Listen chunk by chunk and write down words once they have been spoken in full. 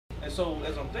so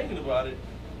as I'm thinking about it,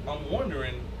 I'm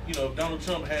wondering, you know, if Donald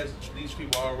Trump has these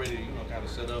people already, you know, kind of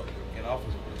set up in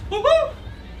office. Woo-hoo!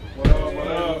 What up,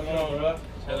 bro?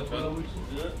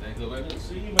 Good. Thank you, Good to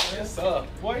see you, man. What's up?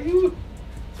 Why you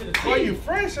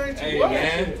fresh, ain't you? Hey, what?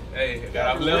 man. Hey,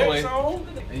 got a little way.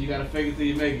 And you gotta fake it till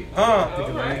you make it. Huh?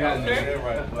 Right, Yeah,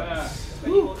 right. At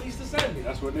least the Sunday.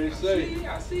 That's what they say.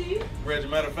 I see you. As a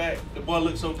matter of fact, the boy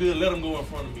looks so good, let him go in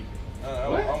front of me.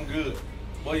 I'm good.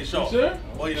 Boy, you sharp. Sure?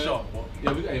 Boy, you sharp, boy.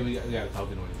 Yeah, we gotta talk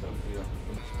anyway, so, you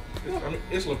know. I mean,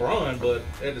 it's LeBron, but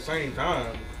at the same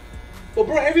time. Well,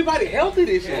 bro, everybody healthy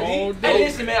this year. Oh, Hey,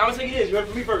 listen, man, I'm gonna tell you this. You heard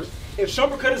from me first. If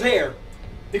Shumper cut his hair,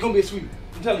 it's gonna be a sweep.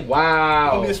 I'm telling you.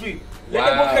 Wow. It's gonna be a sweep. Let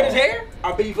that boy cut his hair.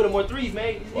 I'll pay you for the more threes,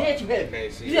 man. His head too heavy. Okay,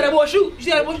 You see that boy shoot? You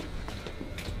see that boy shoot?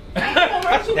 Come on,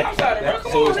 man. Shoot outside, bro.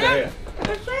 Come on, man.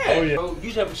 That's right. Oh, yeah. Bro, you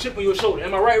should have a chip on your shoulder.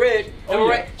 Am I right, Reg? Am I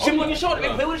right? Chip on your shoulder. They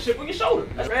play with a chip on your shoulder.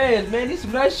 That's Reg, man. These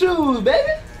some nice shoes,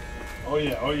 baby. Oh,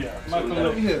 yeah. Oh, yeah.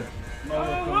 Over here.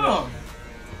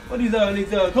 What these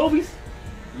Kobe's?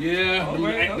 Yeah,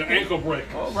 The ankle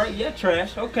breakers. All right, yeah,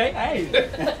 trash. Okay, hey.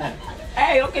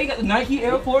 Hey, okay, you got the Nike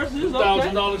Air Forces. Okay.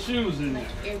 $1,000 shoes in there.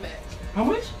 How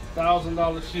much?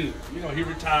 $1,000 shoes. You know, he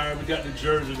retired. We got the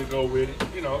jersey to go with it.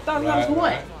 You know. $1,000 for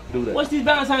what? Do that. What's these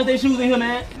Valentine's Day shoes in here,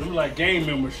 man? Them like game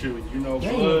member shoes. You know,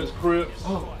 Game Bloods, Crips.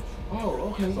 Oh,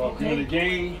 okay. So if you're in the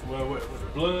game, with the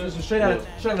Bloods. This is straight out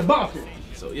of the box.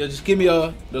 So, yeah, just give me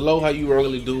the low how you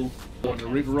regularly do. The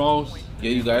Rick Ross. Yeah,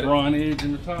 you got it. LeBron edge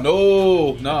in the top.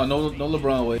 No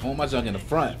LeBron way. I want my junk in the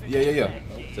front. Yeah.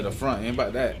 To the front. Ain't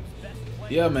about that.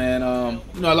 Yeah, man.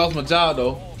 You know, I lost my job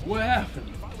though. What happened?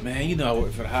 Man, you know I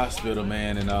work for the hospital,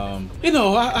 man, and you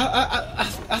know I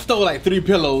stole like 3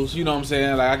 pillows. You know what I'm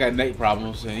saying? Like I got neck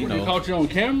problems, and you know. They caught you on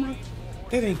camera?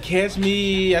 They didn't catch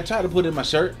me. I tried to put it in my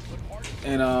shirt,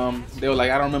 and they were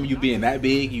like, I don't remember you being that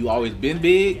big. You always been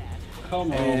big.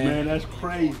 Come on, man, that's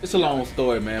crazy. It's a long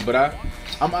story, man, but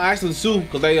I'm actually sue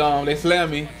because they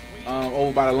slammed me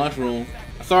over by the lunchroom.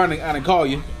 Sorry, I didn't call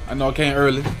you. I know I came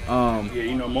early. Yeah,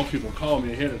 you know, most people call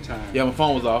me ahead of time. Yeah, my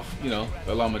phone was off. You know,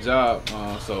 I lost my job.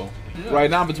 So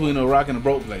right now I'm between a rock and a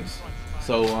broke place.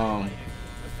 So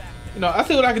you know, I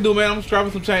see what I can do, man. I'm just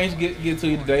dropping some change, get to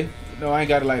you today. No, I ain't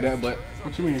got it like that, but.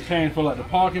 What you mean, change for like the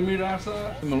parking meter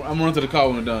outside? I'm gonna run to the car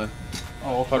when we're done.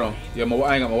 Oh, hold on. Yeah,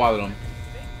 I ain't got my wallet on me.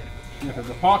 Yeah, because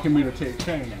the parking meter take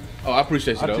change. Oh, I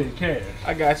appreciate you, though. I take cash.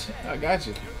 I got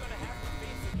you.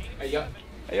 Hey, yo.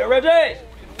 Hey, yo, Reggie.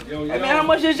 Yo. Hey, man, how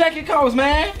much this jacket cost,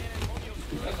 man?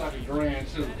 That's like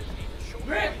 $1,000 too.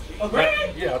 $1,000? A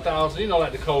grand? Yeah, 1,000. You know,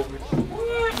 like the Kobe.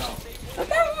 What?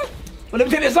 1,000? Well, let me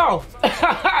take this off.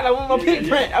 I want my pink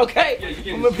print, okay?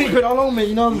 Yeah, my pink print all on me,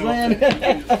 you know what I'm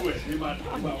saying? You might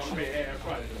want to pay half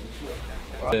price.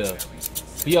 Yeah.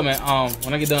 But yeah, man.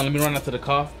 When I get done, let me run out to the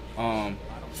car.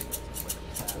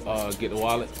 Get the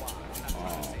wallet.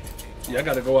 Yeah, I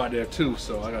gotta go out there too,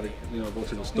 so I gotta, you know, go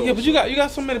to the store. Yeah, but you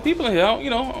got so many people in here. You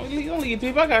know, don't leave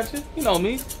people. I got you. You know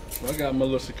me. Well, I got my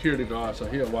little security guard, so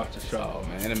he'll watch the shop. Oh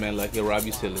man, that man like he'll rob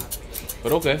you silly.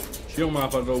 But okay. You don't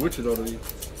mind if I go with you though, do you?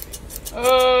 I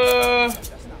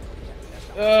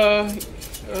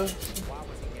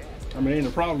mean, ain't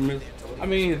the problem is. I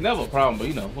mean, it's never a problem, but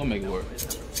you know, we'll make it work.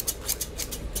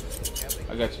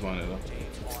 I got you on it though.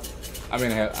 I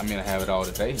have it all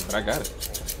today, but I got it.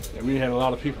 Yeah, we had a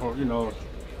lot of people, you know,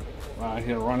 around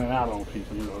here running out on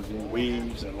people, you know, doing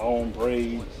weaves and long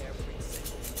braids.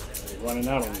 They're running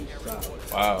out on these sides.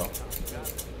 Wow.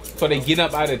 So they get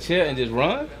up out of the chair and just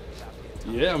run?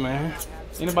 Yeah, man.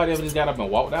 Anybody ever just got up and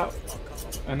walked out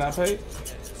and not paid?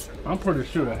 I'm pretty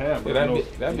sure they have. Yeah,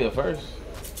 that'd be a first.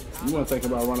 You want to think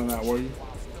about running out, were you?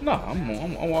 No,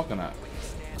 I'm walking out.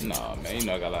 No, man, you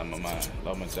know I got a lot on my mind.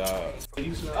 Lost my job.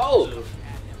 Oh!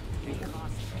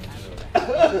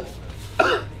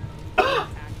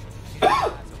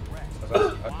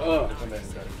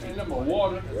 Ain't that my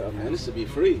water? Yeah, man, this should be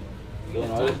free. Doing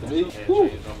all this to me.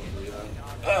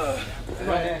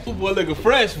 Boy, looking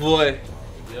fresh, boy.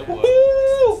 Yeah, boy.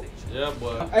 Woo! Yeah,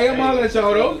 boy. Hey, I'm gonna let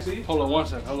y'all though. Hold on one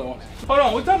second. Hold on. Hold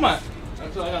on, what you talking about?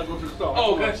 Until I gotta go to the store.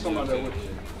 Oh, okay. Somebody there with you.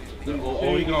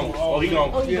 Oh, he gone. Oh, he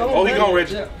gone. Oh, he gone. Oh, he gone,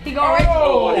 Reggie. He gone, Reggie?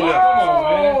 Oh, he left. come on,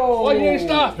 man. Why you ain't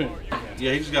stopping?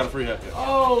 Yeah, he just got a free haircut.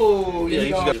 Oh, Yeah, he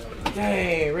just got.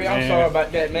 dang, Rick, I'm sorry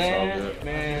about that,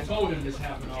 man. I told him this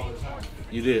happened all the time.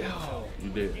 You did. You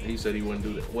did. He said he wouldn't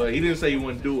do that. Well, he didn't say he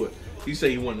wouldn't do it. He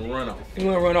said he wouldn't run off. He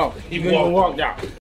wouldn't run off. He walked walked out.